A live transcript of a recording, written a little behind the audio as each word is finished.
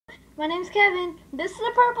My name's Kevin. This is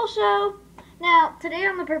the Purple Show. Now, today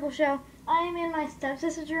on the Purple Show, I am in my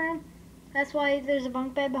stepsister's room. That's why there's a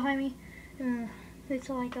bunk bed behind me. It's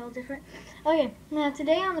like all different. Okay, now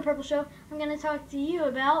today on the Purple Show, I'm going to talk to you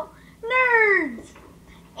about nerds.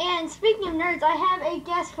 And speaking of nerds, I have a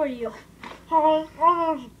guest for you. Hi,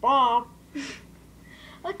 my name's Bob.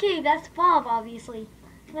 Okay, that's Bob, obviously.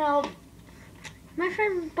 Now, my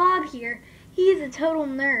friend Bob here, he is a total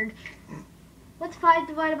nerd. What's 5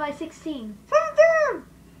 divided by 16?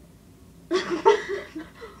 17!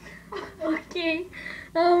 Okay.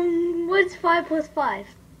 What's 5 plus 5?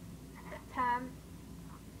 10.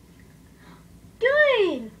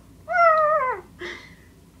 Good!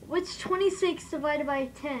 What's 26 divided by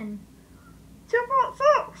 10?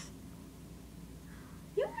 2.6.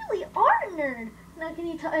 You really are a nerd. Now, can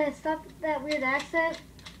you stop that weird accent?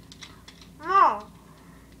 No.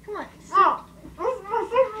 Come on. No. This is my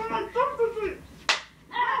favorite activity.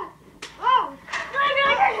 No. No.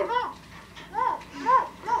 No. No.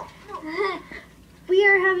 No. No. We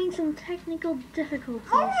are having some technical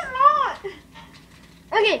difficulties. No, we're not.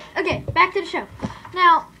 Okay, back to the show.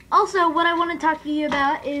 Now, also, what I want to talk to you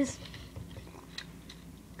about is,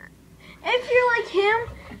 if you're like him,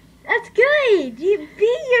 that's good. You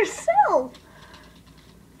be yourself.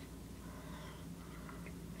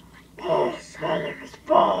 Oh, my name is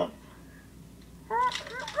Bob.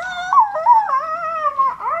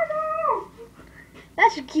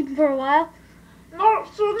 That should keep him for a while. No, it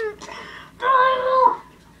shouldn't. Hello.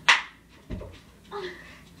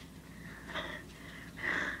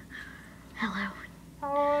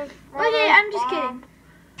 Okay, I'm just kidding.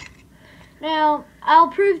 Now, I'll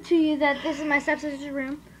prove to you that this is my stepsister's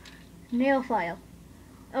room. Nail file.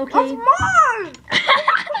 Okay. That's mine.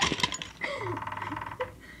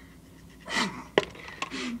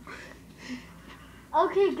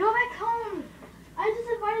 Okay, go back home. I just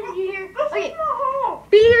invited you here. This Okay, is my home.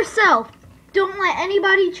 be yourself. Don't let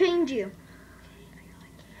anybody change you.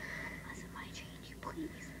 Let somebody change you,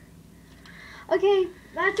 please. Okay,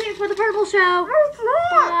 that's it for the Purple Show. No, it's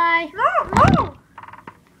not. Bye. No.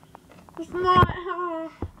 It's not.